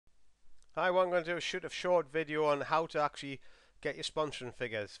Hi, what I'm going to do is shoot a short video on how to actually get your sponsoring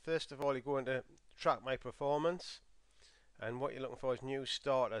figures. First of all, you go into track my performance, and what you're looking for is new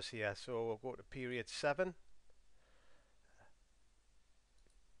starters here. So we'll go to period 7,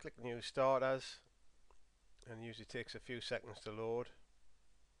 click new starters, and usually takes a few seconds to load.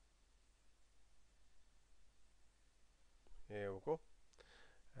 Here we go.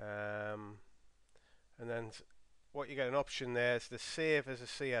 And then what you get an option there is to save as a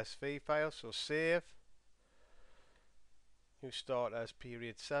CSV file. So save new starters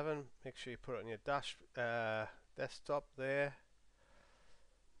period 7. Make sure you put it on your desktop there.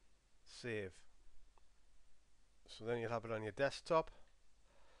 Save. So then you'll have it on your desktop.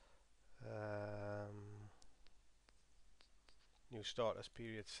 New starters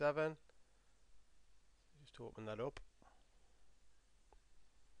period 7. Just open that up,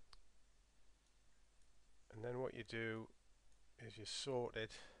 and then what you do is you sort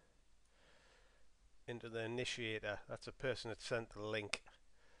it into the initiator. That's the person that sent the link.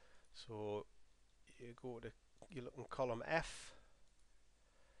 So you go to, you look in column F,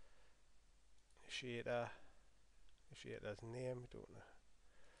 initiator's name, don't know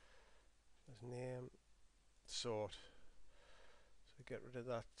his name, sort. So get rid of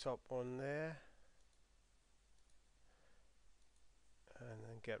that top one there, and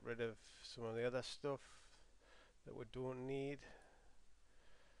then get rid of some of the other stuff that we don't need.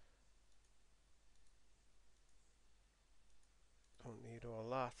 Don't need all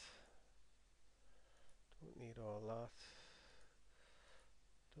that. Don't need all that.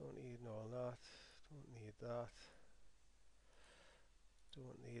 Don't need all that. Don't need that.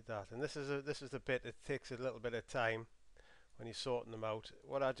 Don't need that. And this is the bit that takes a little bit of time when you're sorting them out.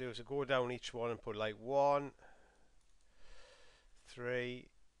 What I do is I go down each one and put like 1, 3,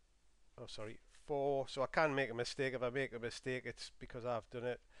 oh sorry, 4. So I can make a mistake. If I make a mistake, it's because I've done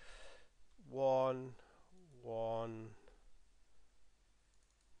it. 1, 1,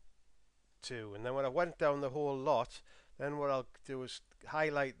 2. And then when I went down the whole lot, then what I'll do is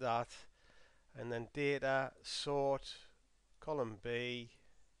highlight that, and then data, sort, column B,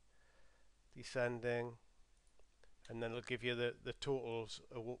 descending, and then it'll give you the totals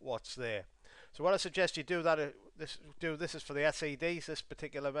of what's there. So what I suggest you do that, this is for the SEDs, this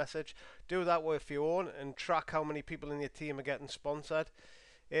particular message. Do that with your own and track how many people in your team are getting sponsored.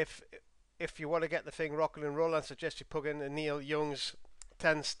 If you want to get the thing rocking and rolling, I suggest you plug in the Neil Young's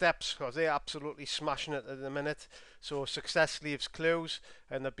 10 steps, because they're absolutely smashing it at the minute. So success leaves clues,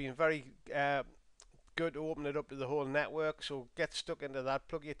 and they've been very good to open it up to the whole network. So get stuck into that,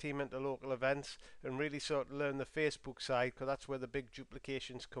 plug your team into local events, and really sort of learn the Facebook side, because that's where the big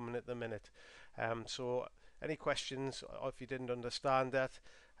duplication's coming at the minute. So any questions, or if you didn't understand that,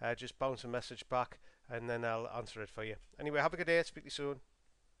 just bounce a message back and then I'll answer it for you. Anyway, have a good day, speak to you soon.